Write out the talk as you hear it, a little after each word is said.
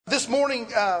morning,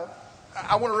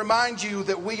 I want to remind you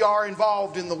that we are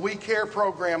involved in the We Care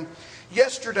program.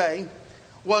 Yesterday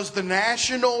was the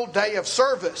National Day of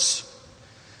Service.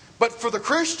 But for the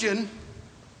Christian,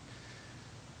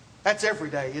 that's every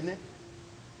day, isn't it?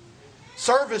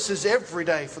 Service is every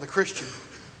day for the Christian.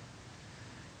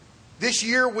 This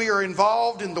year we are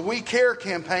involved in the We Care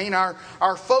campaign.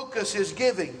 Our focus is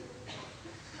giving.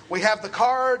 We have the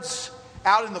cards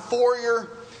out in the foyer.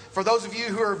 For those of you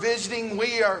who are visiting,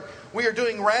 we are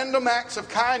doing random acts of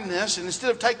kindness, and instead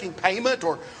of taking payment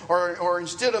or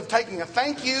instead of taking a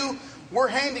thank you, we're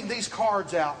handing these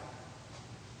cards out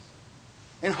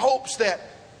in hopes that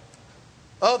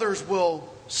others will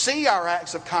see our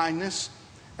acts of kindness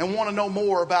and want to know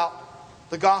more about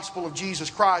the gospel of Jesus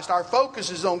Christ. Our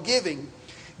focus is on giving.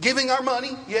 Giving our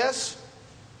money, yes.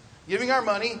 Giving our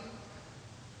money,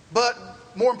 but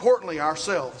more importantly,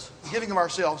 ourselves. Giving of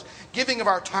ourselves. Giving of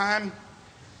our time.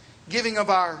 Giving of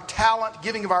our talent.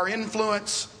 Giving of our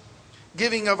influence.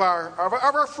 Giving of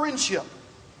our friendship.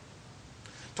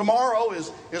 Tomorrow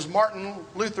is Martin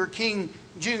Luther King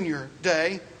Jr.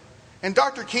 Day. And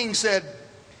Dr. King said,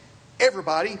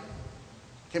 everybody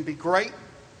can be great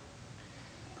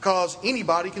because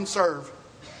anybody can serve.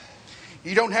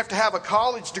 You don't have to have a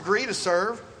college degree to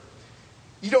serve.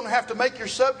 You don't have to make your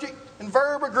subject and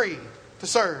verb agree to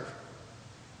serve.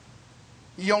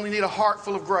 You only need a heart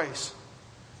full of grace,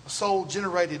 a soul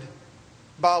generated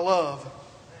by love.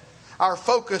 Our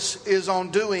focus is on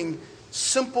doing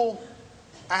simple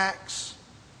acts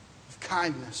of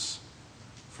kindness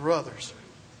for others.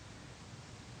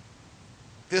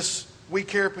 This We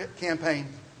Care campaign,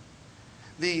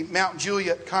 the Mount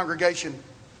Juliet congregation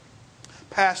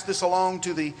passed this along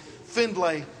to the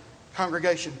Findlay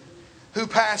congregation, who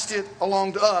passed it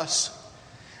along to us.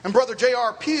 And Brother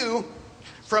J.R. Pugh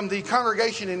from the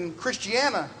congregation in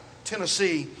Christiana,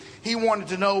 Tennessee, he wanted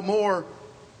to know more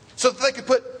so that they could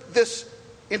put this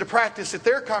into practice at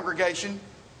their congregation.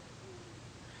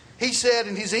 He said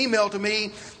in his email to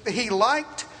me that he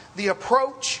liked the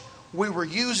approach we were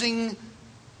using,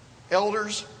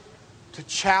 elders, to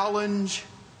challenge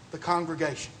the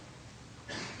congregation.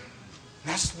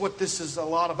 That's what this is a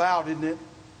lot about, isn't it?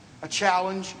 A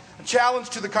challenge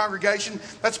to the congregation.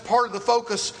 That's part of the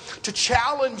focus, to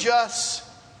challenge us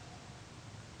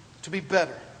to be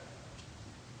better.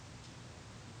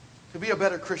 To be a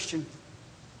better Christian.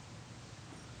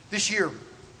 This year,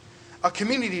 a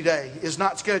community day is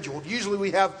not scheduled. Usually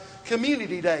we have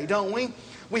community day, don't we?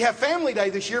 We have family day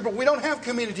this year, but we don't have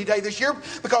community day this year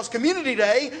because community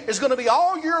day is going to be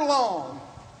all year long.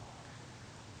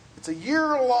 It's a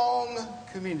year-long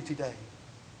community day.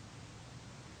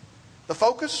 The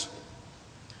focus?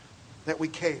 That we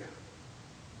care.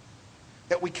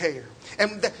 That we care.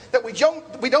 And that we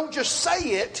don't just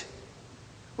say it.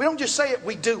 We don't just say it,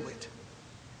 we do it.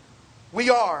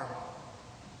 We are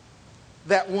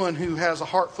that one who has a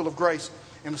heart full of grace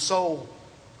and a soul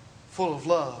full of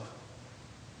love.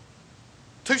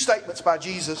 Two statements by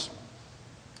Jesus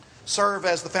serve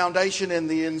as the foundation and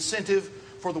the incentive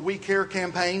for the We Care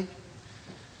campaign.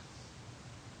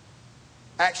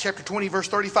 Acts chapter 20 verse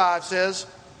 35 says,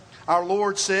 our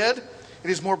Lord said, it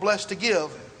is more blessed to give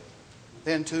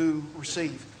than to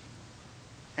receive.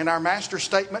 And our master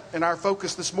statement and our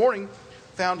focus this morning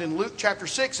found in Luke chapter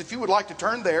 6. If you would like to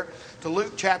turn there to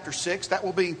Luke chapter 6, that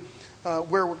will be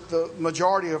where the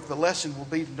majority of the lesson will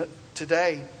be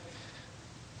today.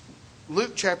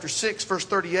 Luke chapter 6 verse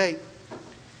 38.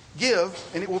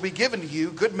 Give, and it will be given to you,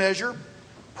 good measure,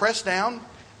 pressed down,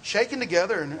 shaken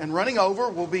together, and running over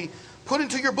will be put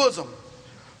into your bosom.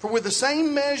 For with the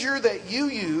same measure that you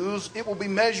use, it will be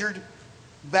measured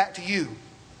back to you.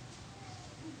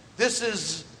 This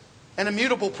is an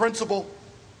immutable principle.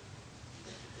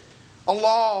 A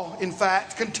law, in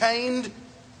fact, contained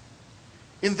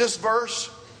in this verse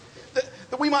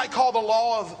that we might call a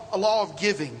law of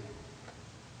giving.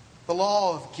 The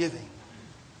law of giving.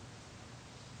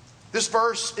 This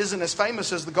verse isn't as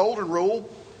famous as the Golden Rule,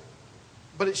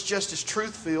 but it's just as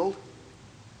truth-filled.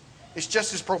 It's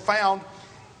just as profound.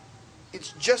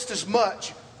 It's just as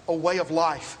much a way of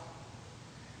life.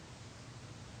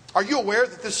 Are you aware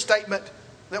that this statement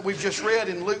that we've just read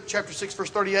in Luke chapter 6 verse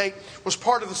 38 was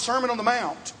part of the Sermon on the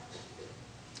Mount?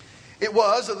 It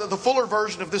was. The fuller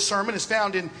version of this sermon is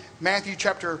found in Matthew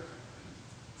chapter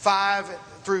 5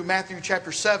 through Matthew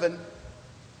chapter 7.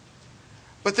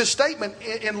 But this statement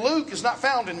in Luke is not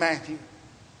found in Matthew.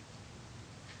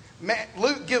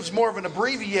 Luke gives more of an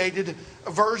abbreviated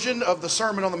version of the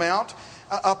Sermon on the Mount.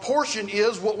 A portion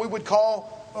is what we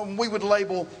would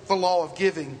label the law of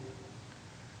giving.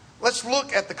 Let's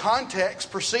look at the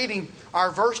context preceding our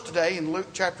verse today in Luke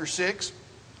chapter 6.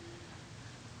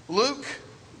 Luke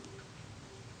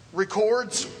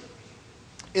records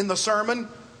in the sermon,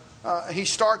 he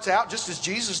starts out, just as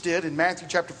Jesus did in Matthew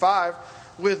chapter 5,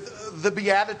 with the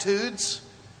Beatitudes,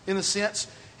 in a sense.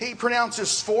 He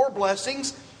pronounces 4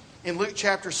 blessings in Luke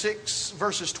chapter 6,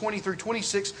 verses 20 through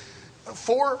 26.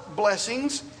 4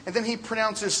 blessings, and then he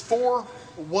pronounces 4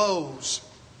 woes.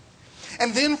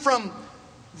 And then from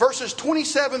verses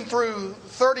 27 through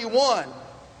 31,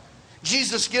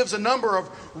 Jesus gives a number of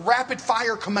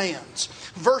rapid-fire commands.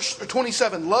 Verse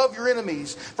 27, love your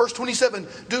enemies. Verse 27,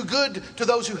 do good to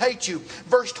those who hate you.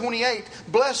 Verse 28,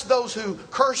 bless those who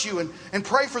curse you and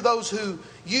pray for those who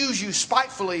use you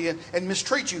spitefully and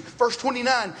mistreat you. Verse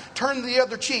 29, turn the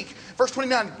other cheek. Verse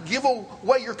 29, give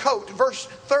away your coat. Verse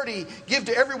 30, give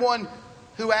to everyone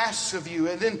who asks of you.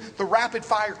 And then the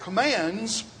rapid-fire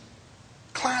commands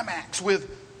climax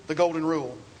with the golden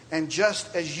rule. And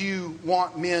just as you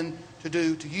want men to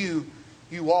do to you,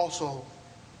 you also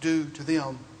do to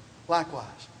them likewise.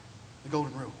 The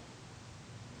golden rule.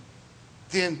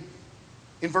 Then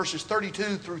in verses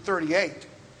 32 through 38,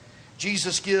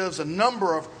 Jesus gives a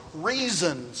number of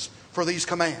reasons for these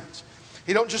commands.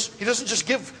 He doesn't just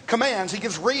give commands, he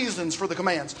gives reasons for the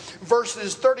commands.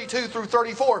 Verses 32 through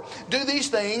 34, do these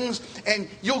things and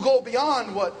you'll go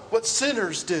beyond what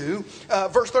sinners do.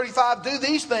 Verse 35, do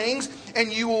these things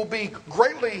and you will be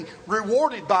greatly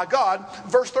rewarded by God.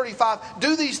 Verse 35,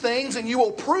 do these things and you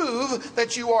will prove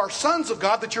that you are sons of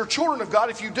God, that you're children of God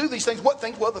if you do these things. What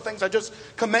things? Well, the things I just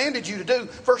commanded you to do.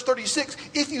 Verse 36,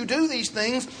 if you do these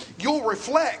things, you'll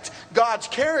reflect God's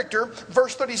character.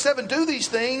 Verse 37, do these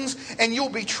things and you'll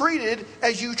be treated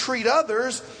as you treat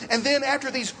others. And then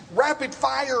after these rapid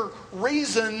fire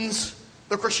reasons,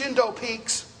 the crescendo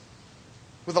peaks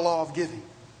with the law of giving.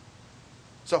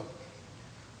 So,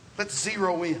 let's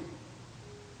zero in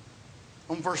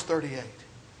on verse 38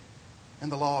 and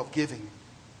the law of giving.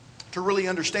 To really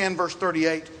understand verse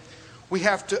 38, we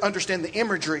have to understand the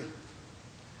imagery.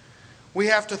 We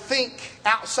have to think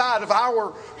outside of our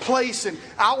place and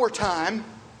our time.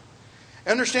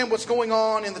 Understand what's going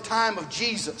on in the time of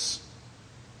Jesus.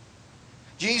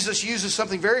 Jesus uses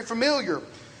something very familiar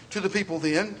to the people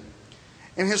then.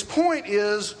 And his point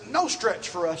is no stretch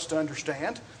for us to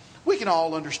understand. We can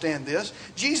all understand this.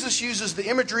 Jesus uses the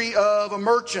imagery of a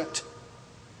merchant.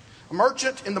 A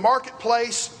merchant in the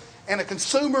marketplace and a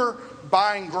consumer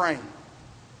buying grain.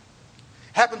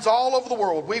 Happens all over the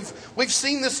world. We've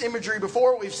seen this imagery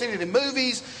before. We've seen it in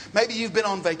movies. Maybe you've been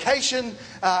on vacation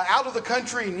out of the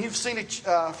country and you've seen it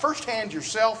firsthand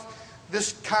yourself.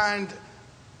 This kind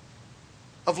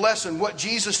of lesson, what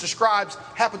Jesus describes,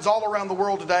 happens all around the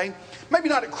world today. Maybe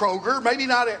not at Kroger, maybe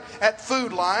not at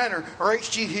Food Lion or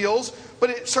H.G. Hills, but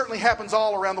it certainly happens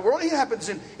all around the world. It happens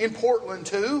in Portland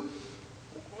too.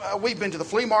 We've been to the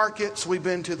flea markets. We've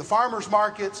been to the farmers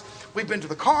markets. We've been to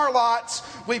the car lots.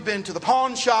 We've been to the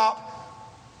pawn shop.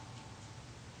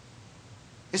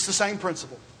 It's the same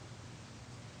principle.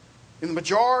 In the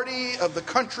majority of the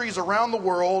countries around the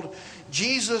world,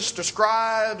 Jesus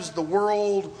describes the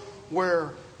world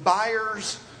where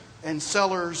buyers and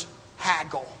sellers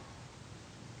haggle.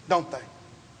 Don't they?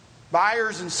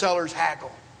 Buyers and sellers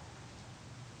haggle.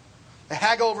 They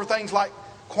haggle over things like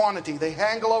quantity. They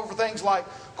haggle over things like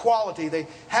quality. They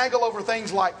haggle over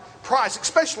things like price,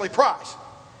 especially price.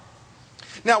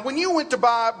 Now, when you went to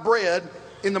buy bread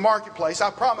in the marketplace, I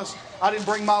promise I didn't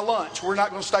bring my lunch. We're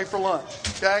not going to stay for lunch,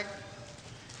 okay?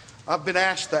 I've been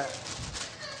asked that.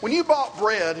 When you bought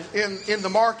bread in the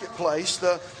marketplace,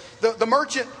 the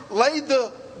merchant laid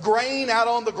the grain out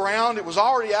on the ground. It was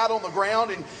already out on the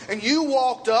ground, and you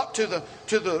walked up to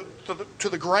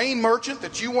the grain merchant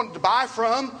that you wanted to buy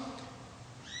from,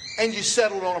 and you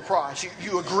settled on a price.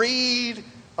 You agreed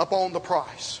upon the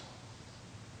price.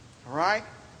 All right?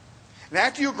 And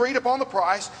after you agreed upon the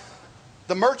price,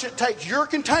 the merchant takes your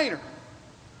container.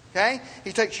 Okay?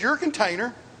 He takes your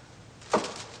container and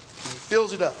he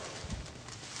fills it up.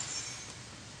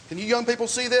 Can you young people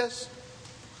see this?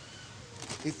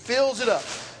 He fills it up.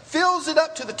 Fills it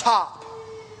up to the top.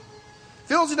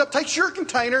 Fills it up, takes your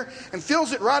container and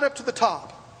fills it right up to the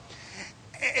top.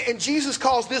 And Jesus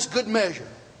calls this good measure.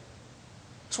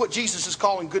 That's what Jesus is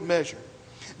calling good measure.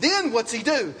 Then what's he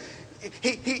do?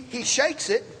 He shakes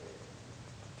it.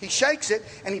 He shakes it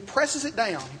and he presses it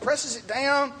down. He presses it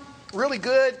down really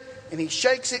good and he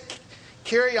shakes it.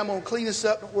 Carrie, I'm going to clean this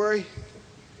up, don't worry.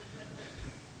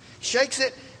 He shakes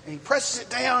it and he presses it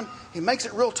down. He makes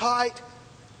it real tight.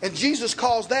 And Jesus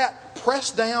calls that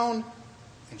pressed down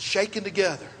and shaken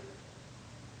together.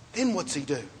 Then what's he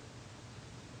do?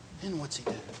 Then what's he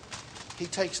do? He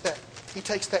takes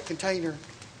that container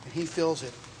and he fills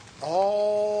it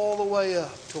all the way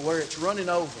up to where it's running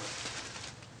over.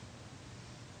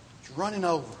 It's running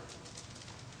over.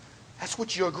 That's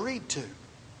what you agreed to.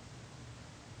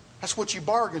 That's what you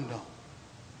bargained on.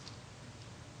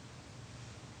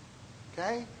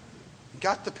 Okay? You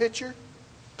got the picture?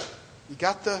 You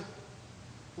got the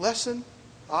lesson?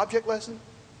 Object lesson?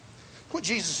 What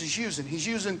Jesus is using. He's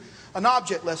using an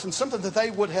object lesson, something that they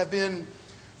would have been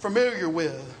familiar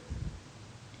with.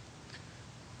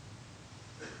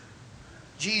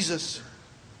 Jesus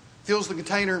fills the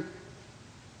container.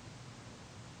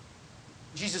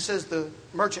 Jesus says the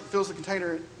merchant fills the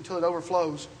container until it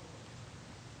overflows.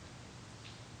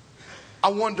 I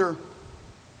wonder,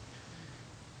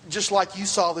 just like you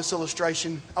saw this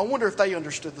illustration, I wonder if they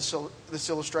understood this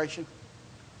illustration.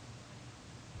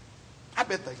 I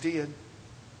bet they did.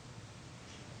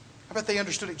 I bet they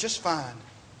understood it just fine.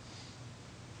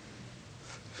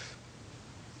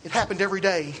 It happened every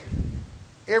day.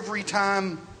 Every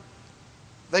time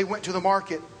they went to the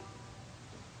market.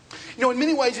 You know, in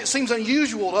many ways it seems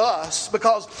unusual to us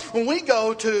because when we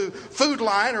go to Food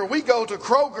Line or we go to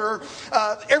Kroger,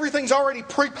 everything's already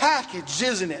prepackaged,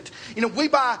 isn't it? You know, we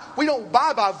don't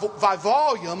buy by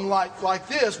volume like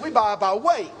this. We buy by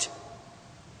weight.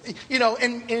 You know,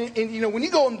 and you know, when you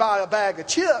go and buy a bag of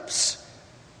chips,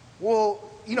 well,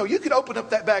 you know, you could open up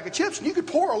that bag of chips and you could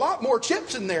pour a lot more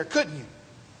chips in there, couldn't you?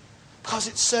 Because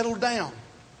it's settled down.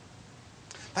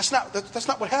 That's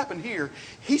not what happened here.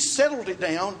 He settled it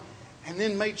down and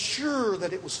then made sure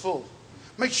that it was full.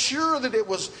 Made sure that it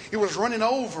was running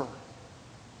over.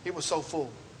 It was so full.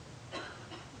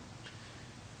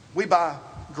 We buy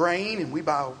grain and we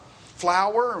buy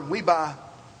flour and we buy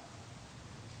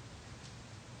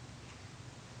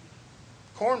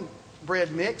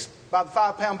cornbread mix by the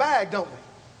 5-pound bag, don't we?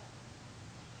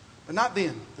 But not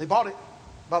then. They bought it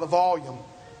by the volume.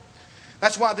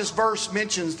 That's why this verse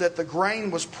mentions that the grain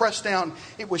was pressed down.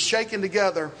 It was shaken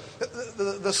together.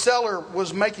 The seller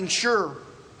was making sure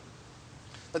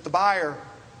that the buyer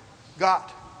got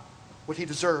what he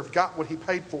deserved, got what he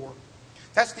paid for.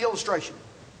 That's the illustration.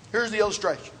 Here's the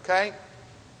illustration, okay?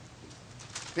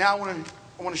 Now I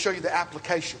want to show you the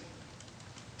application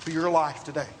for your life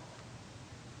today.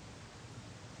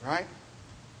 Right?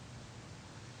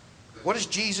 What is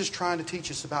Jesus trying to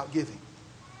teach us about giving?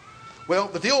 Well,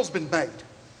 the deal's been made.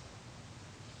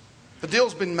 The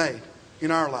deal's been made in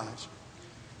our lives.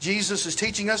 Jesus is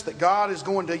teaching us that God is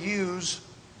going to use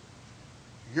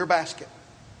your basket.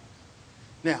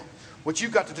 Now, what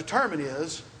you've got to determine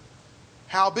is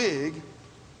how big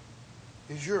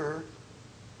is your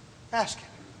basket.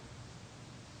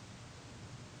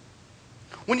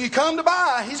 When you come to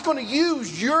buy, He's going to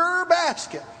use your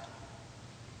basket.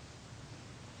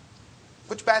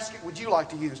 Which basket would you like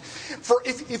to use? For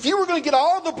if you were going to get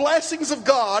all the blessings of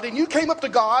God and you came up to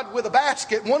God with a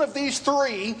basket, one of these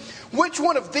three, which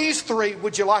one of these three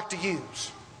would you like to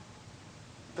use?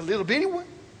 The little bitty one?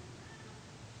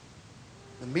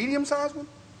 The medium-sized one?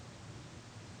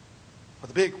 Or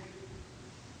the big one?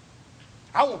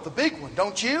 I want the big one,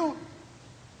 don't you?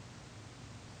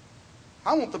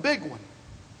 I want the big one.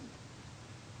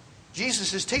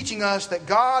 Jesus is teaching us that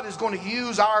God is going to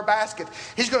use our basket.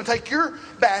 He's going to take your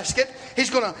basket. He's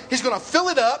going to fill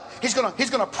it up. He's going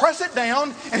to press it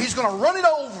down, and He's going to run it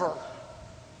over.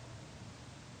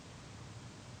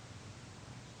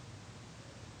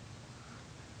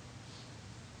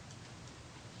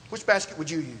 Which basket would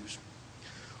you use?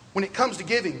 When it comes to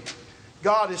giving,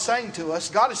 God is saying to us,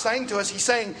 He's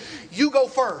saying, you go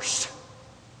first,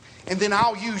 and then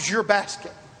I'll use your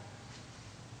basket.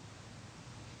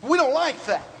 We don't like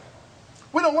that.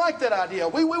 We don't like that idea.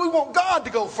 We want God to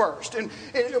go first. And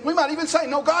we might even say,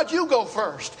 no, God, you go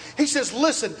first. He says,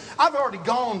 listen, I've already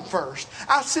gone first.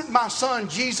 I sent my Son,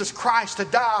 Jesus Christ, to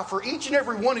die for each and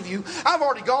every one of you. I've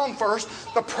already gone first.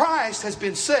 The price has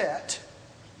been set.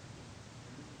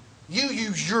 You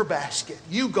use your basket.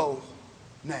 You go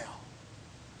now.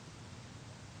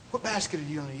 What basket are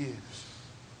you going to use?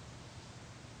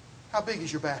 How big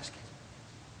is your basket?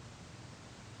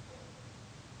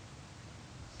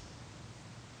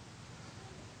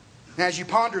 Now, as you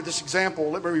ponder this example,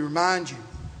 let me remind you,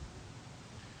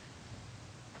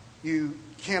 you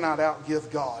cannot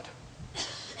outgive God.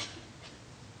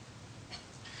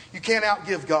 You can't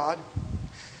outgive God.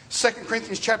 2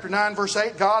 Corinthians chapter 9, verse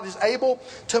 8, God is able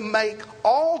to make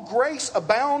all grace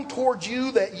abound towards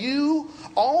you, that you,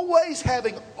 always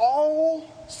having all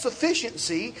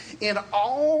sufficiency in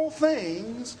all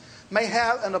things, may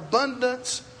have an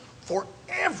abundance for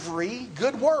every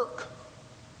good work.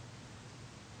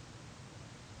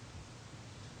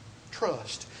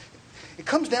 Trust. It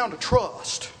comes down to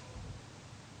trust.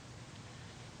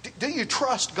 Do you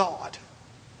trust God?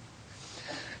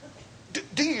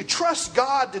 Do you trust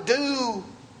God to do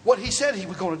what He said He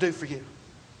was going to do for you?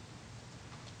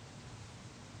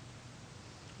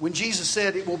 When Jesus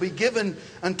said, "It will be given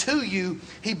unto you,"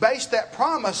 He based that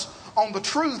promise on the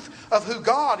truth of who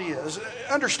God is.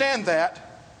 Understand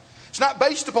that. It's not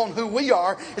based upon who we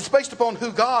are. It's based upon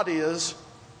who God is.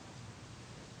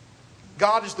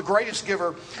 God is the greatest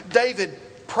giver. David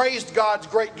praised God's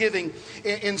great giving.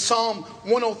 In Psalm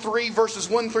 103, verses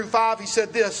 1 through 5, he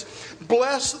said this: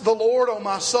 "Bless the Lord, O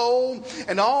my soul,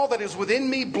 and all that is within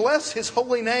me. Bless His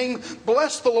holy name.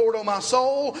 Bless the Lord, O my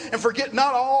soul, and forget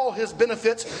not all His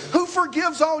benefits. Who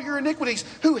forgives all your iniquities,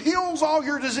 who heals all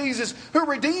your diseases, who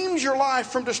redeems your life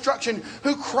from destruction,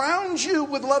 who crowns you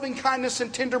with loving kindness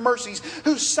and tender mercies,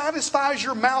 who satisfies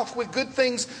your mouth with good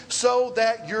things so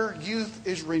that your youth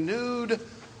is renewed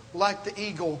like the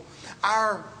eagle."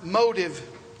 Our motive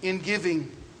in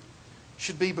giving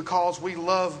should be because we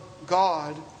love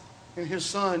God and His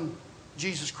Son,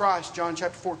 Jesus Christ. John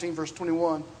chapter 14, verse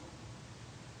 21.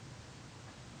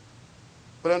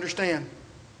 But understand,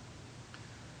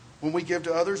 when we give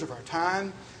to others of our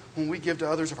time, when we give to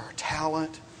others of our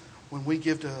talent, when we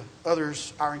give to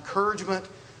others our encouragement,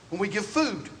 when we give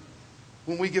food,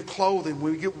 when we give clothing,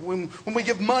 when we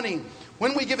give money,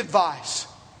 when we give advice,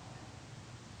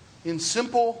 in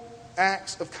simple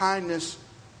acts of kindness,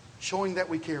 showing that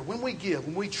we care. When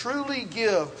we truly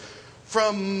give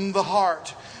from the heart,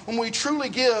 when we truly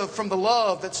give from the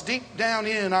love that's deep down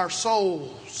in our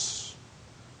souls,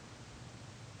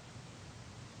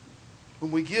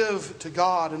 when we give to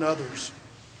God and others,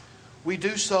 we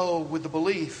do so with the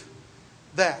belief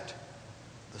that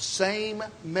the same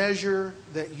measure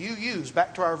that you use,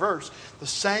 back to our verse, the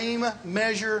same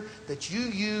measure that you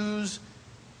use,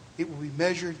 it will be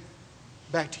measured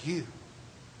back to you.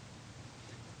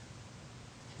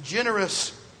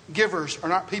 Generous givers are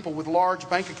not people with large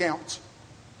bank accounts.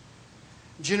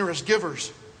 Generous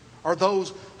givers are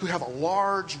those who have a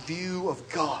large view of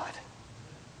God.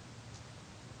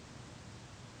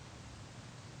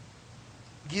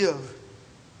 Give,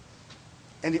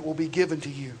 and it will be given to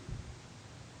you.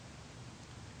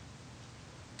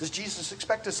 Does Jesus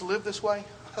expect us to live this way?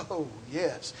 Oh,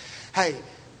 yes. Hey,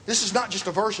 this is not just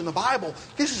a verse in the Bible.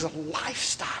 This is a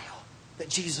lifestyle that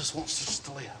Jesus wants us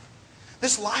to live.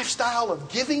 This lifestyle of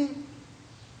giving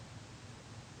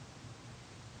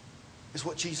is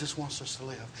what Jesus wants us to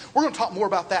live. We're going to talk more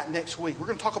about that next week. We're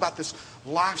going to talk about this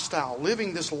lifestyle,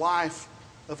 living this life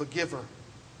of a giver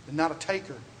and not a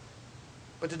taker.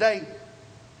 But today,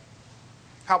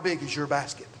 how big is your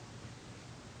basket?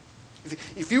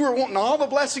 If you were wanting all the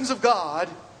blessings of God,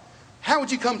 how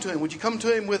would you come to Him? Would you come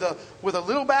to Him with a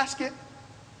little basket?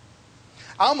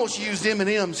 I almost used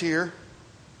M&Ms here,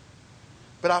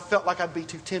 but I felt like I'd be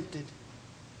too tempted.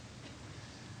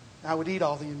 I would eat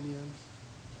all the M&Ms.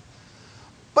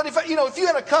 But if you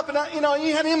had a cup and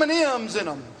you had M&Ms in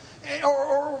them,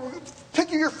 or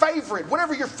pick your favorite,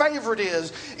 whatever your favorite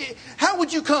is, how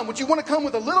would you come? Would you want to come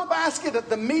with a little basket,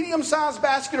 the medium-sized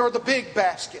basket, or the big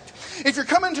basket? If you're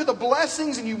coming to the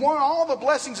blessings and you want all the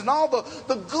blessings and all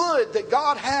the good that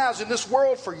God has in this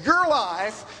world for your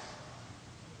life,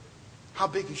 how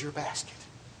big is your basket?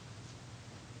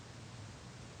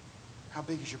 How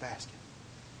big is your basket?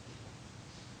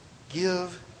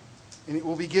 Give, and it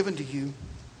will be given to you.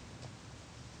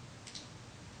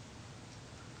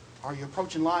 Are you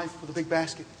approaching life with a big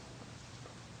basket?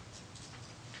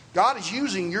 God is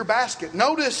using your basket.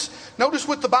 Notice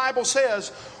what the Bible says.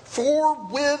 For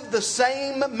with the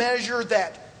same measure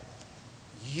that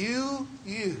you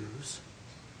use,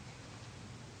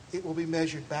 it will be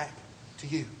measured back to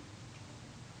you.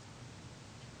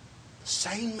 The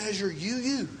same measure you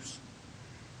use,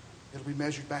 it'll be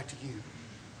measured back to you.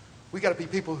 We got to be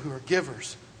people who are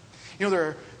givers.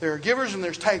 There are givers and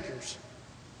there's takers.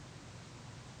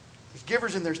 There's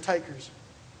givers and there's takers.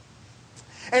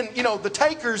 And, the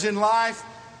takers in life,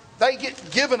 they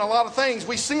get given a lot of things.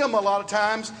 We see them a lot of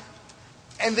times.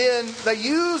 And then they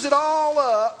use it all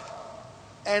up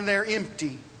and they're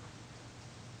empty.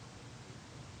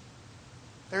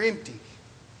 They're empty.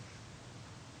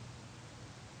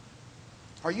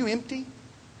 Are you empty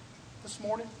this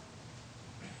morning?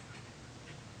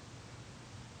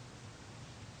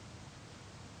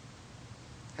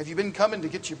 Have you been coming to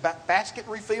get your basket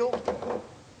refilled?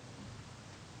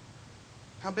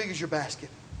 How big is your basket?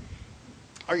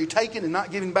 Are you taking and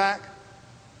not giving back?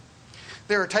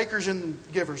 There are takers and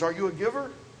givers. Are you a giver?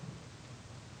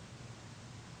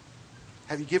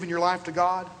 Have you given your life to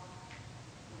God?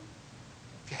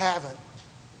 If you haven't,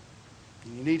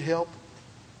 and you need help,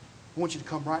 I want you to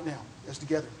come right now. As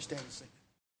together we stand and sing.